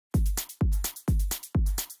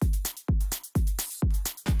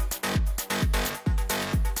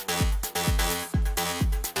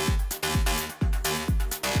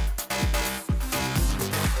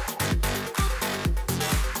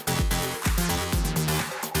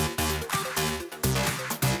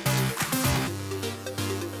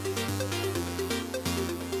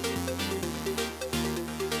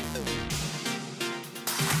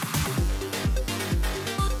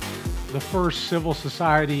the first civil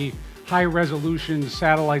society high-resolution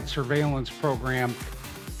satellite surveillance program.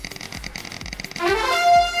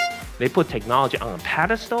 They put technology on a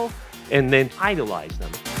pedestal and then idolize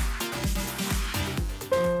them.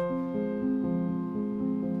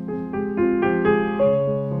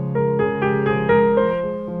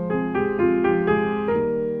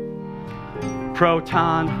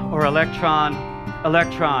 Proton or electron,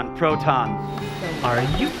 electron, proton. Are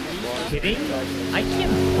you kidding? I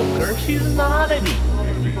can't book her. She's an oddity.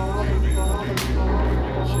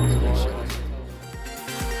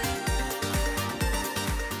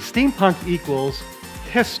 Steampunk equals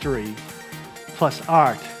history plus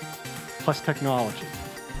art plus technology.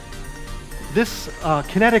 This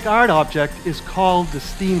kinetic art object is called the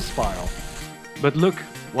steam spiral. But look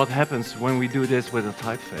what happens when we do this with a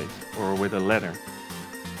typeface or with a letter.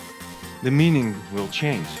 The meaning will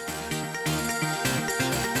change.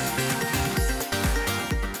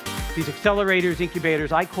 These accelerators,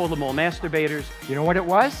 incubators, I call them all masturbators. You know what it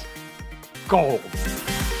was? Gold.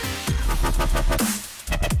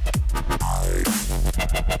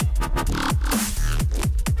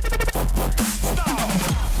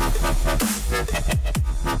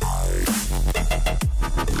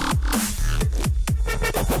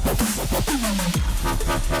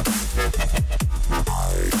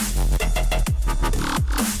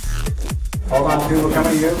 Hold on, two, we're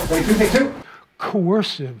coming to you. Take two, take two.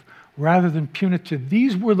 Coercive rather than punitive.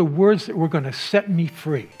 These were the words that were going to set me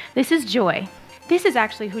free. This is Joy. This is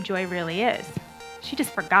actually who Joy really is. She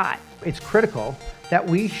just forgot. It's critical that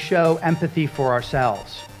we show empathy for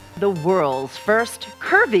ourselves. The world's first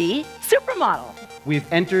curvy supermodel.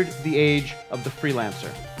 We've entered the age of the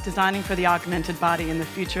freelancer. Designing for the augmented body and the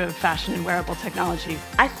future of fashion and wearable technology.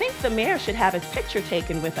 I think the mayor should have his picture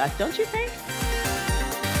taken with us, don't you think?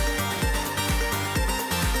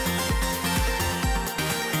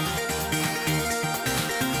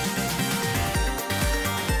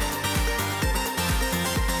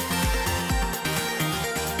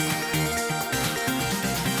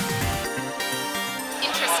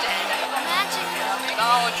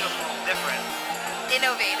 Knowledgeable, different,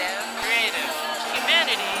 innovative.